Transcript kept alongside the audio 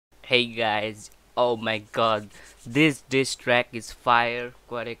Hey guys, oh my god, this diss track is fire.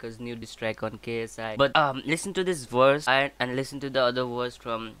 Quadeca's new diss track on KSI. But listen to this verse and listen to the other verse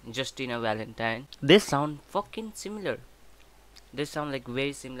from Justina Valentina. They sound fucking similar. They sound like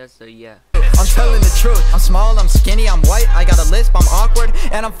very similar, so yeah. I'm telling the truth. I'm small, I'm skinny, I'm white, I got a lisp, I'm awkward,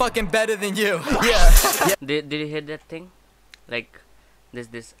 and I'm fucking better than you. Yeah. Did you hear that thing? Like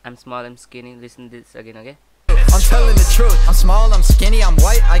this. I'm small, I'm skinny. Listen to this again, okay? I'm telling the truth. I'm small, I'm skinny, I'm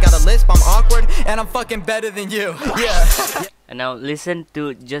white, I got a lisp, I'm awkward, and I'm fucking better than you. Yeah. And now listen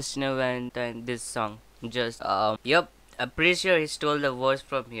to Justina Valentina, this song. Yep, I'm pretty sure he stole the verse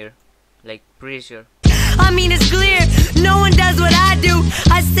from here. Like, pretty sure. I mean, it's clear, no one does what I do.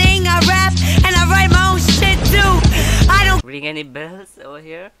 I sing, I rap, and I write my own shit too. I don't Ring any bells over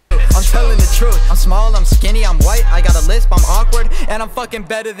here? I'm telling the truth. I'm small, I'm skinny, I'm white, I got a lisp, I'm awkward, and I'm fucking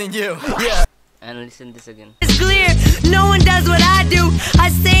better than you. Yeah. And listen this again. It's clear, no one does what I do. I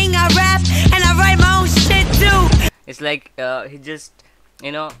sing, I rap, and I write my own shit too. It's like he just,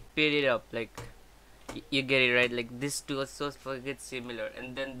 speed it up. Like, you get it right. Like, this two are so fucking similar.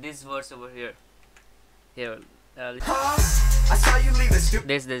 And then this verse over here. Here, I saw you leave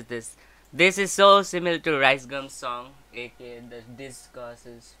the This is so similar to Ricegum's song, aka this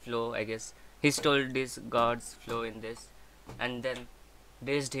God's flow, I guess. He stole this God's flow in this, and then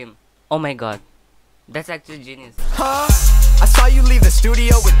dissed him. Oh my god, that's actually genius. I saw you leave the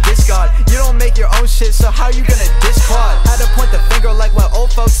studio with this god. You don't make your own shit, so how you gonna diss Quad? Had to point the finger like when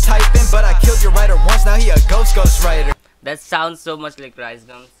old folks typing, but I killed your writer once, now he a ghost writer. That sounds so much like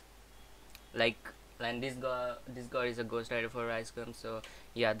Ricegum's. Like, and this god is a ghostwriter for Ricegum, so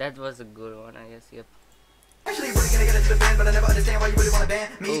yeah, that was a good one, I guess. Yep. Actually, really gonna get into the band, but I never understand why you really wanna ban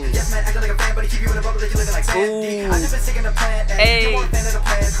me. Ooh. Yes, man, acting like a fan, but he keep you in a bubble that you living like Sandy. I've just been singing the plan A. Hey. You want fan of the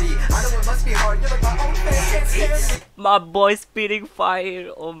plan C. I know it must be hard. You're like my own fan. My boy spitting fire.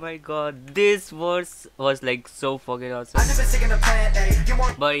 Oh my god, this verse was like so fucking awesome. I've just been singing the plan A. You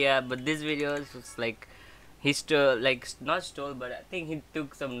want But yeah, but this video was like he stole, like not stole, but I think he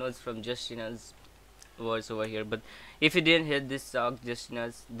took some notes from Justina's verse over here. But if you didn't hear this song, this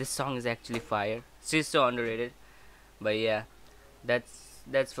song is actually fire. She's so underrated. But yeah,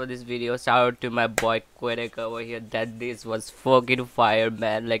 that's for this video. Shout out to my boy Quadeca over here. That diss was fucking fire,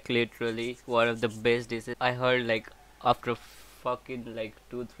 man. Like, literally one of the best disses I heard, like after fucking like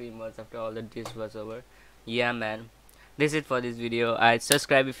 2-3 months after all the diss was over. Yeah, man. This is it for this video.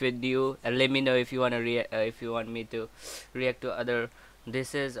 Subscribe if you're new, and let me know if you wanna if you want me to react to other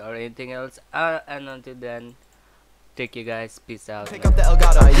disses or anything else. And until then, take you guys. Peace out. pick up the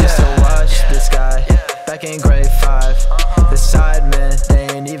Elgato? I used to watch this guy back in grade 5. The side man, they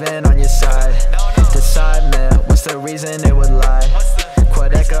ain't even on your side. The side man, what's the reason they would lie?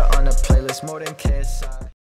 Quadeca on the playlist more than KSI.